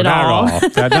 not at all.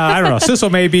 I don't know. Cecil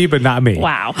may be, but not me.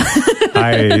 Wow.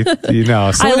 I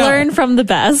learn from the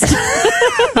best.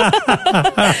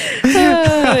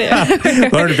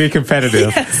 Learn to be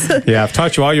competitive. Yes. Yeah, I've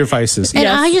taught you all your vices. And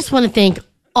I just want to thank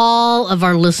all of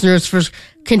our listeners for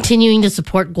continuing to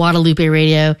support Guadalupe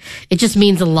Radio. It just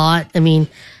means a lot. I mean,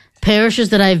 parishes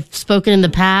that I've spoken in the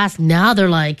past, now they're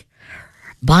like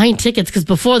buying tickets, because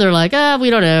before they're like,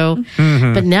 we don't know.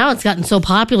 Mm-hmm. But now it's gotten so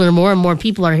popular, more and more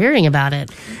people are hearing about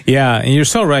it. Yeah, and you're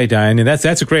so right, Diane. And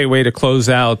that's a great way to close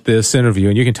out this interview.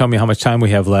 And you can tell me how much time we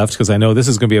have left, because I know this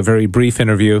is going to be a very brief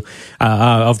interview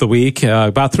of the week,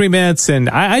 about 3 minutes. And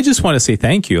I just want to say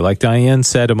thank you, like Diane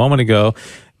said a moment ago,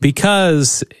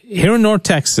 because here in North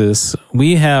Texas,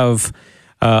 we have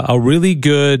a really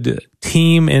good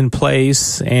team in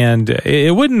place, and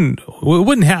it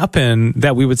wouldn't happen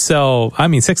that we would sell,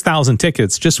 6,000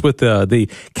 tickets just with the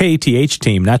KATH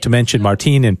team, not to mention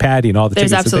Martine and Patty and all the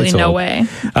There's tickets. There's absolutely no way.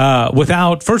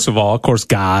 Without, first of all, of course,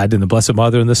 God and the Blessed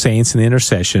Mother and the saints and the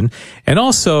intercession, and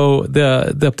also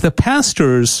the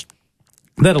pastors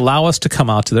that allow us to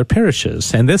come out to their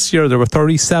parishes. And this year there were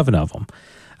 37 of them.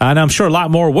 And I'm sure a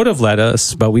lot more would have led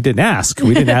us, but we didn't ask.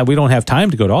 We don't have time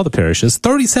to go to all the parishes.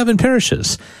 37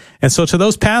 parishes. And so to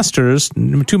those pastors,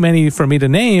 too many for me to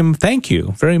name, thank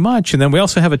you very much. And then we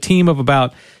also have a team of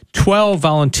about 12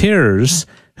 volunteers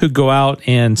who go out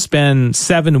and spend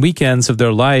 7 weekends of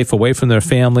their life away from their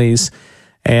families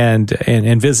and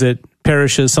visit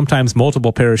parishes, sometimes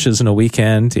multiple parishes in a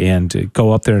weekend, and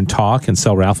go up there and talk and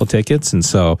sell raffle tickets. And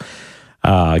so,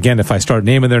 again, if I start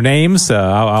naming their names,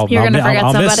 I'll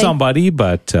miss somebody,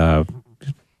 but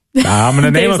I'm going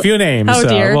to name a few names. Oh,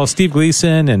 dear. Well, Steve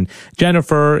Gleason and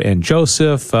Jennifer and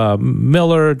Joseph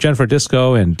Miller, Jennifer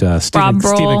Disco and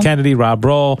Stephen Kennedy, Rob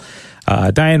Broll,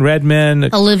 Diane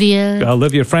Redman,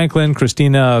 Olivia Franklin,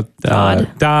 Christina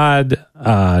Dodd,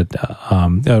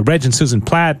 Reg and Susan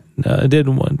Platt did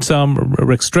some,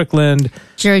 Rick Strickland,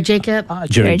 Jerry Jacob,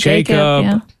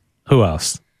 Yeah. Who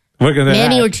else?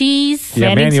 Manny Ortiz.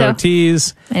 Yeah, Manny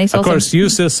Ortiz. Of course, you,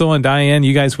 Cecil, and Diane,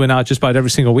 you guys went out just about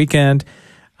every single weekend.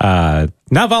 Not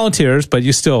volunteers, but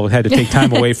you still had to take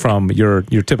time away from your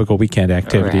typical weekend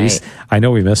activities. Right. I know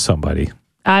we missed somebody.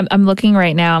 I'm looking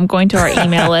right now. I'm going to our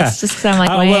email list just because I'm like,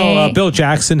 wait. Bill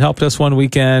Jackson helped us one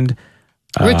weekend.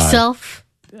 Rick Self?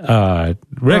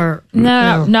 Rick?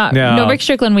 No, Rick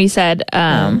Strickland, we said.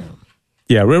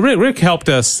 Yeah, Rick helped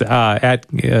us at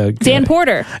Dan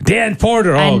Porter. Dan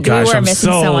Porter. Oh, gosh, I'm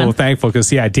so thankful because,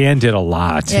 Dan did a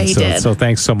lot. Yeah, he did. So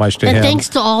thanks so much to him. And thanks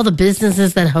to all the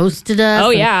businesses that hosted us.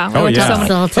 Oh, yeah.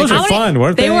 Those are fun,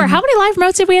 weren't they? How many live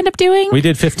remotes did we end up doing? We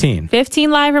did 15.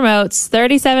 15 live remotes,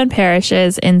 37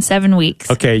 parishes in 7 weeks.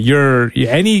 Okay,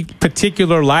 any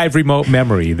particular live remote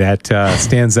memory that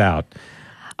stands out?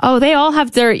 Oh, they all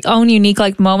have their own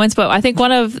unique moments, but I think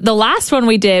the last one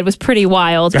we did was pretty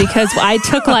wild because I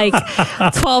took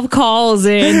 12 calls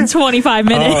in 25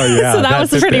 minutes. Oh, yeah. So that was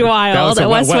pretty wild at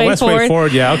Westway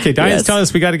Ford. Yeah. Okay. Diane's telling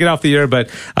us we got to get off the air, but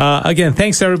again,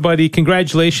 thanks everybody.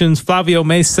 Congratulations, Flavio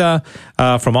Mesa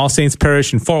from All Saints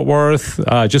Parish in Fort Worth,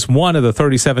 just one of the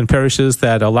 37 parishes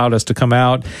that allowed us to come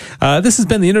out. This has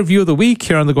been the interview of the week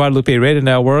here on the Guadalupe Radio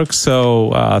Network.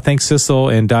 So thanks, Cecil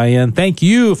and Diane. Thank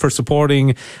you for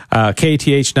supporting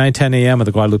KATH 910 AM of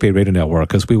the Guadalupe Radio Network,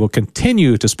 because we will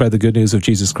continue to spread the good news of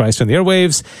Jesus Christ on the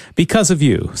airwaves because of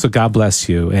you. So God bless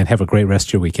you and have a great rest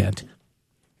of your weekend.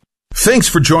 Thanks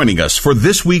for joining us for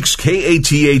this week's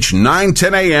KATH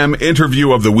 910 AM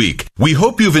interview of the week. We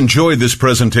hope you've enjoyed this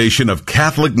presentation of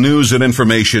Catholic news and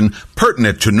information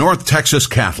pertinent to North Texas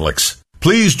Catholics.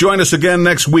 Please join us again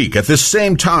next week at this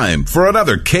same time for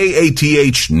another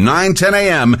KATH 910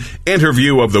 AM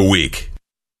interview of the week.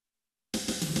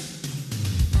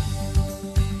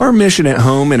 Our mission at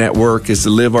home and at work is to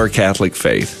live our Catholic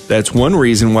faith. That's one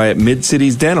reason why at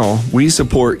Mid-Cities Dental, we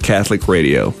support Catholic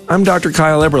radio. I'm Dr.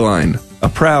 Kyle Eberline, a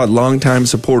proud longtime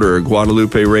supporter of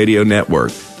Guadalupe Radio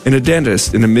Network, and a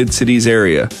dentist in the Mid-Cities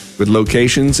area with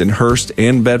locations in Hearst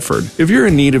and Bedford. If you're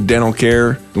in need of dental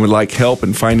care and would like help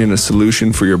in finding a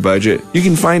solution for your budget, you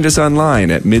can find us online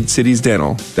at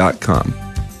midcitiesdental.com.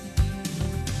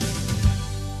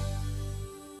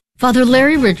 Father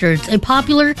Larry Richards, a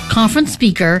popular conference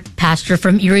speaker, pastor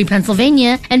from Erie,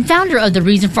 Pennsylvania, and founder of the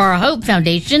Reason for Our Hope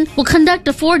Foundation, will conduct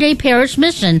a 4-day parish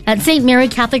mission at St. Mary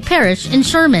Catholic Parish in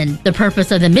Sherman. The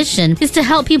purpose of the mission is to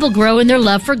help people grow in their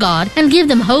love for God and give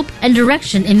them hope and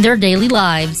direction in their daily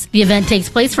lives. The event takes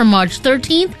place from March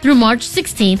 13th through March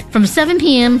 16th from 7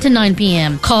 p.m. to 9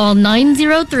 p.m. Call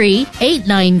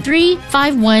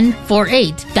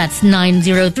 903-893-5148. That's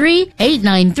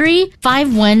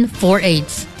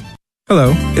 903-893-5148.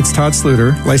 Hello, it's Todd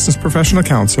Sluter, licensed professional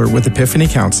counselor with Epiphany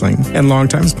Counseling and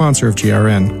longtime sponsor of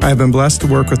GRN. I have been blessed to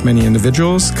work with many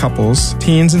individuals, couples,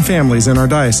 teens, and families in our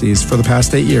diocese for the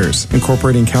past 8 years,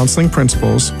 incorporating counseling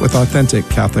principles with authentic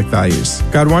Catholic values.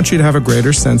 God wants you to have a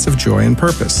greater sense of joy and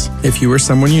purpose. If you or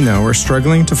someone you know are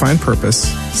struggling to find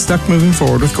purpose, stuck moving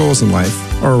forward with goals in life,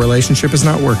 or a relationship is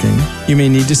not working, you may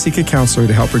need to seek a counselor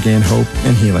to help regain hope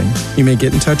and healing. You may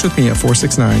get in touch with me at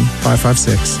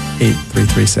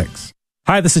 469-556-8336.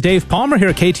 Hi, this is Dave Palmer here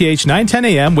at KTH 910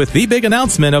 AM with the big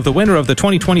announcement of the winner of the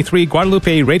 2023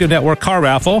 Guadalupe Radio Network car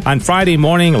raffle. On Friday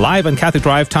morning, live on Catholic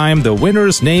Drive Time, the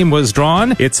winner's name was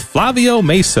drawn. It's Flavio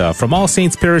Mesa from All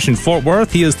Saints Parish in Fort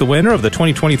Worth. He is the winner of the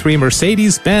 2023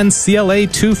 Mercedes-Benz CLA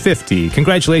 250.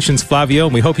 Congratulations, Flavio,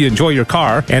 and we hope you enjoy your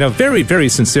car. And a very, very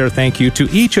sincere thank you to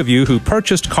each of you who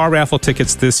purchased car raffle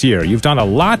tickets this year. You've done a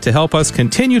lot to help us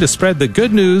continue to spread the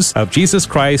good news of Jesus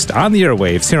Christ on the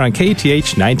airwaves here on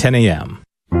KTH 910 AM.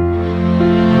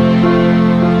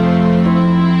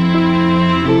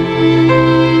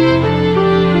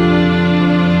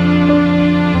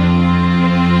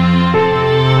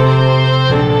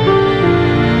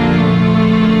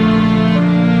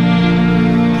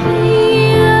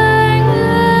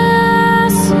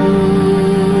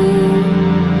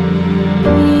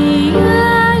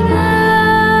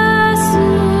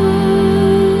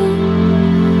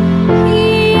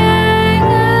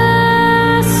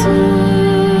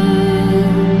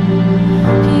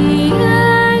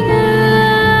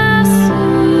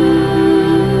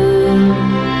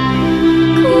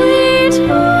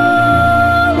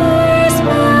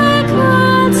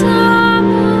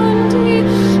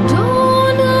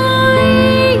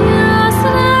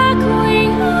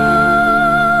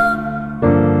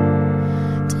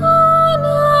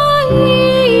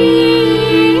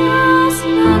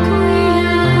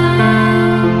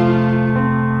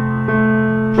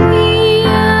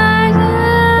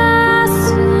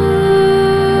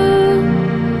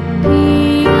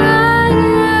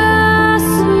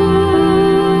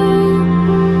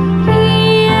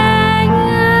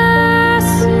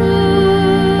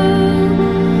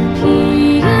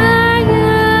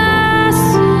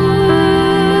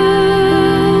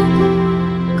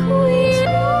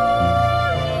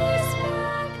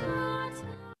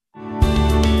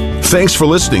 Thanks for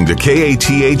listening to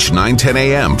KATH 910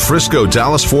 AM, Frisco,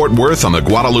 Dallas, Fort Worth on the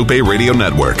Guadalupe Radio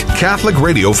Network. Catholic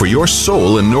radio for your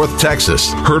soul in North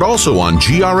Texas. Heard also on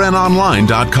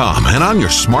grnonline.com and on your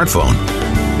smartphone.